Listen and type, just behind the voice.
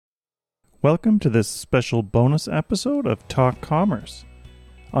Welcome to this special bonus episode of Talk Commerce.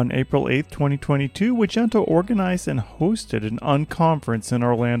 On April 8th, 2022, Wagento organized and hosted an unconference in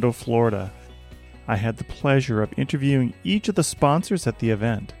Orlando, Florida. I had the pleasure of interviewing each of the sponsors at the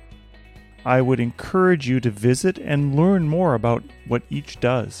event. I would encourage you to visit and learn more about what each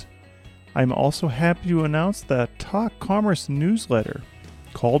does. I'm also happy to announce the Talk Commerce newsletter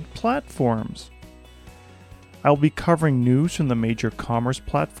called Platforms. I'll be covering news from the major commerce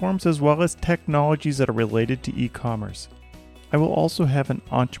platforms as well as technologies that are related to e-commerce. I will also have an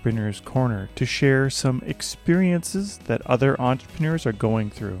Entrepreneur's Corner to share some experiences that other entrepreneurs are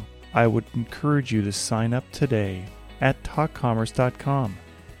going through. I would encourage you to sign up today at talkcommerce.com.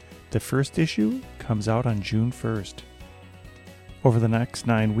 The first issue comes out on June 1st. Over the next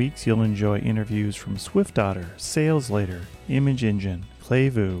 9 weeks, you'll enjoy interviews from SwiftOtter, SalesLater, Image Engine,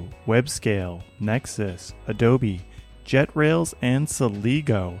 Clayvu, WebScale, Nexus, Adobe, JetRails, and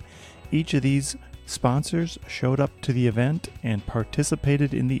Celigo. Each of these sponsors showed up to the event and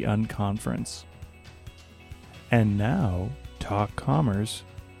participated in the unconference. And now, Talk Commerce,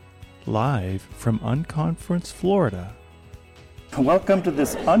 live from Unconference, Florida. Welcome to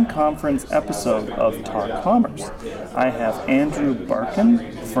this unconference episode of Talk Commerce. I have Andrew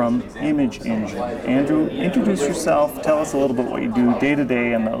Barkan from Image Engine. Andrew, introduce yourself, tell us a little bit what you do day to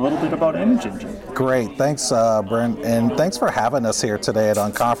day and a little bit about Image Engine. Great, thanks Brent, and thanks for having us here today at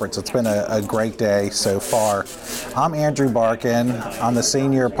Unconference. It's been a great day so far. I'm Andrew Barkan. I'm the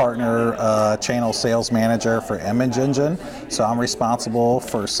Senior Partner Channel Sales Manager for Image Engine, so I'm responsible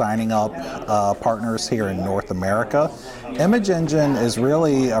for signing up partners here in North America. Image Engine is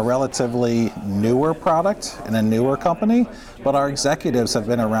really a relatively newer product and a newer company, but our executives have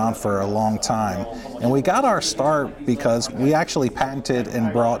been around for a long time. And we got our start because we actually patented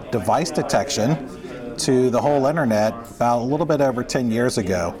and brought device detection to the whole internet about a little bit over 10 years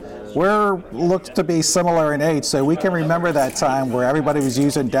ago. We're looked to be similar in age, so we can remember that time where everybody was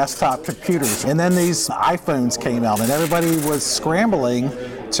using desktop computers. And then these iPhones came out and everybody was scrambling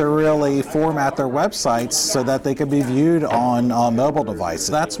to really format their websites so that they could be viewed on mobile devices.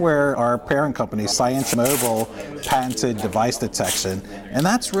 That's where our parent company, Scientia Mobile, patented device detection. And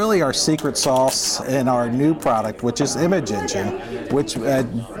that's really our secret sauce in our new product, which is Image Engine, which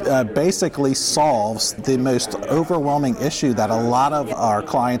basically solves the most overwhelming issue that a lot of our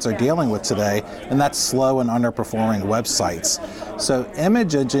clients are dealing with today, and that's slow and underperforming websites. So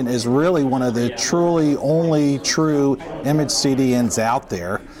Image Engine is really one of the truly only true image CDNs out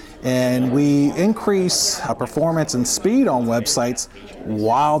there. And we increase performance and speed on websites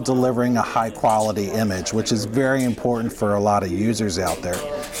while delivering a high quality image, which is very important for a lot of users out there.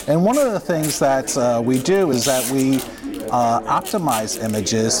 And one of the things that we do is that we optimize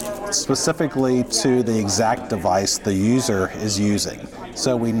images specifically to the exact device the user is using.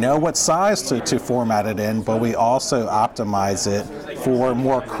 So we know what size to format it in, but we also optimize it for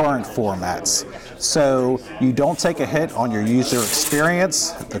more current formats. So you don't take a hit on your user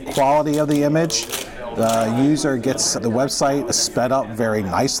experience, the quality of the image. The user gets the website sped up very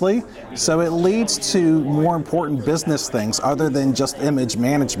nicely. So it leads to more important business things other than just image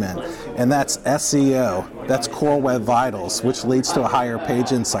management. And that's SEO, that's Core Web Vitals, which leads to a higher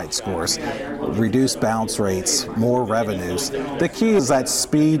page insight scores, reduced bounce rates, more revenues. The key is that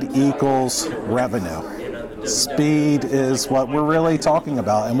speed equals revenue. Speed is what we're really talking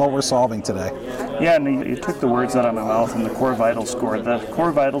about and what we're solving today. Yeah, and you took the words out of my mouth in the Core Vital Score. The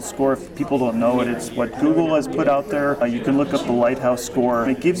Core Vital Score, if people don't know it, it's what Google has put out there. You can look up the Lighthouse score.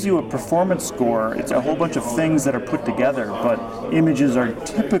 It gives you a performance score. It's a whole bunch of things that are put together, but images are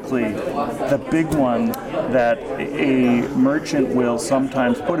typically the big one that a merchant will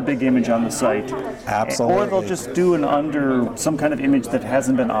sometimes put a big image on the site. Absolutely. Or they'll just do some kind of image that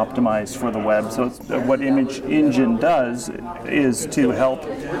hasn't been optimized for the web. So what Image Engine does is to help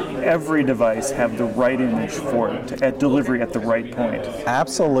every device have the right image for it at delivery at the right point.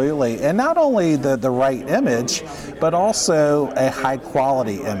 Absolutely. And not only the right image, but also a high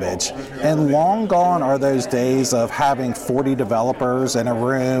quality image. And long gone are those days of having 40 developers in a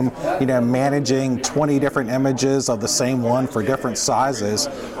room, managing 20 different images of the same one for different sizes.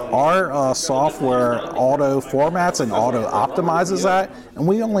 Our software auto formats and auto optimizes that, and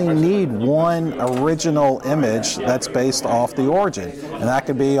we only need one original image that's based off the origin. And that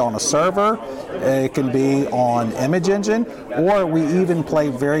could be on a server, it can be on Image Engine, or we even play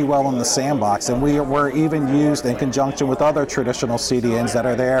very well in the sandbox, and we're even used in conjunction with other traditional CDNs that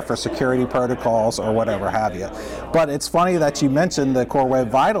are there for security protocols or whatever have you. But it's funny that you mentioned the Core Web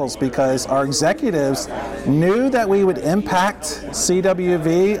Vitals, because our executives knew that we would impact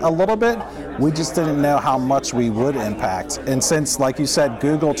CWV a little bit. We just didn't know how much we would impact. And since, like you said,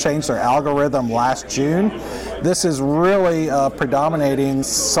 Google changed their algorithm last June, this is really a predominating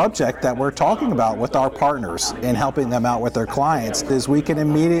subject that we're talking about with our partners and helping them out with their clients, is we can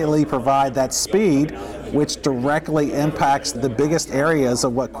immediately provide that speed, which directly impacts the biggest areas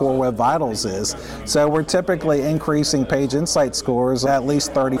of what Core Web Vitals is. So we're typically increasing page insight scores at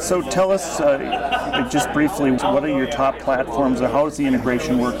least 30. So tell us just briefly, what are your top platforms, or how does the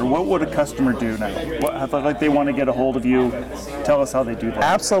integration work, or what would a customer do now? If they want to get a hold of you, tell us how they do that.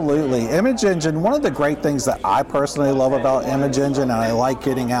 Absolutely. Image Engine, one of the great things that I personally love about Image Engine, and I like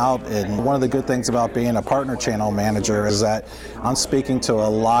getting out, and one of the good things about being a partner channel manager, is that I'm speaking to a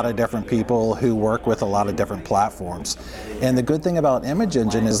lot of different people who work with a lot of different platforms. And the good thing about Image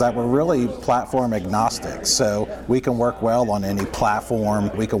Engine is that we're really platform agnostic. So we can work well on any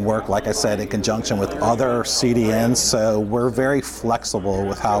platform. We can work, like I said, in conjunction with other CDNs. So we're very flexible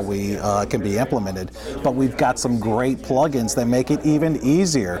with how we can be implemented. But we've got some great plugins that make it even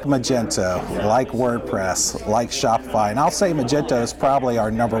easier. Magento, like WordPress, like Shopify. And I'll say Magento is probably our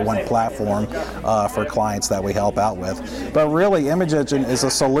 #1 platform for clients that we help out with. But really, Image Engine is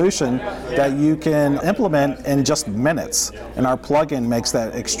a solution that you can implement in just minutes. And our plugin makes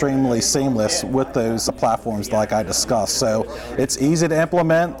that extremely seamless with those platforms like I discussed. So it's easy to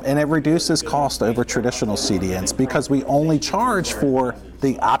implement, and it reduces cost over traditional CDNs because we only charge for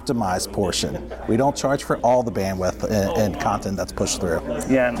the optimized portion. We don't charge for all the bandwidth and content that's pushed through.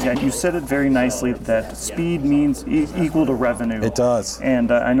 Yeah, you said it very nicely that speed means equal to revenue. It does.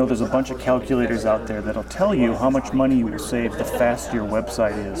 And I know there's a bunch of calculators out there that'll tell you how much money you will save the faster your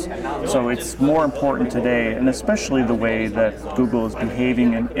website is. So it's more important today, and especially the way that Google is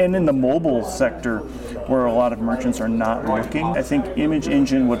behaving, and in the mobile sector where a lot of merchants are not looking. I think Image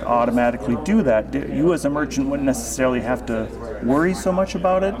Engine would automatically do that. You as a merchant wouldn't necessarily have to worry so much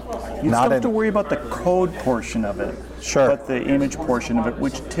about it. You still have to worry about the code portion of it. Sure. But the image portion of it,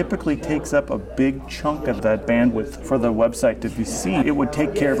 which typically takes up a big chunk of that bandwidth for the website to be seen, it would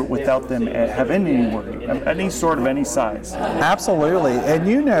take care of it without them having any worry, any size. Absolutely. And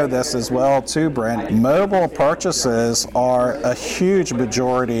you know this as well too, Brent. Mobile purchases are a huge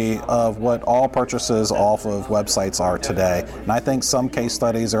majority of what all purchases off of websites are today. And I think some case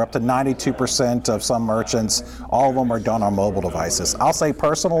studies are up to 92% of some merchants, all of them are done on mobile devices. I'll say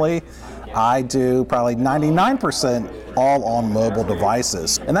personally, I do probably 99% all on mobile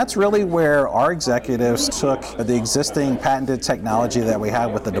devices. And that's really where our executives took the existing patented technology that we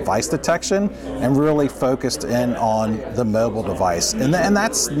had with the device detection and really focused in on the mobile device. And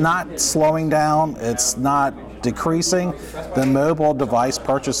that's not slowing down, it's not decreasing. The mobile device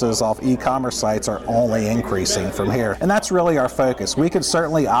purchases off e-commerce sites are only increasing from here. And that's really our focus. We can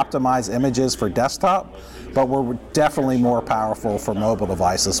certainly optimize images for desktop, but we're definitely more powerful for mobile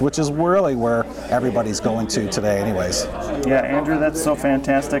devices, which is really where everybody's going to today anyways. Yeah, Andrew, that's so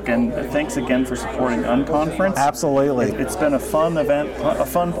fantastic, and thanks again for supporting Unconference. Absolutely. It's been a fun event,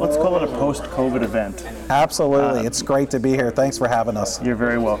 let's call it a post-COVID event. Absolutely. It's great to be here. Thanks for having us. You're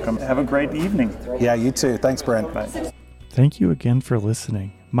very welcome. Have a great evening. Yeah, you too. Thanks, Brent. Bye. Thank you again for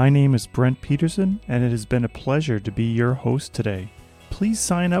listening. My name is Brent Peterson, and it has been a pleasure to be your host today. Please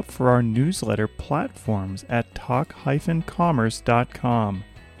sign up for our newsletter platforms at talk-commerce.com.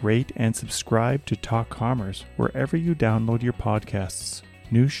 Rate and subscribe to Talk Commerce wherever you download your podcasts.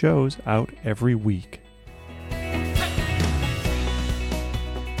 New shows out every week.